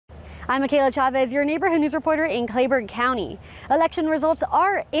I'm Michaela Chavez, your neighborhood news reporter in Kleberg County. Election results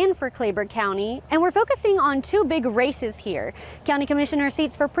are in for Kleberg County, and we're focusing on two big races here. County Commissioner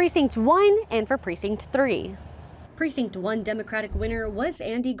seats for Precinct 1 and for Precinct 3. Precinct 1 Democratic winner was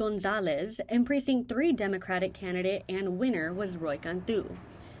Andy Gonzalez, and Precinct 3 Democratic candidate and winner was Roy Cantu.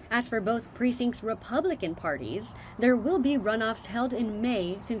 As for both precincts' Republican parties, there will be runoffs held in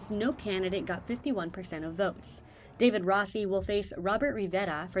May since no candidate got 51% of votes. David Rossi will face Robert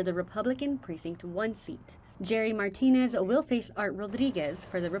Rivera for the Republican Precinct 1 seat. Jerry Martinez will face Art Rodriguez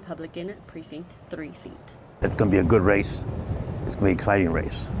for the Republican Precinct 3 seat. It's going to be a good race. It's going to be an exciting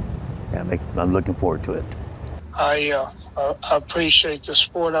race. Yeah, I'm looking forward to it. I appreciate the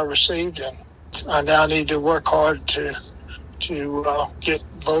support I received, and I now need to work hard to get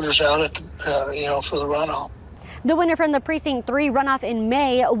voters out at for the runoff. The winner from the Precinct 3 runoff in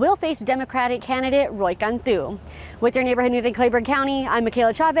May will face Democratic candidate Roy Cantu. With your neighborhood news in Kleberg County, I'm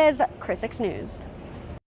Michaela Chavez, Chris 6 News.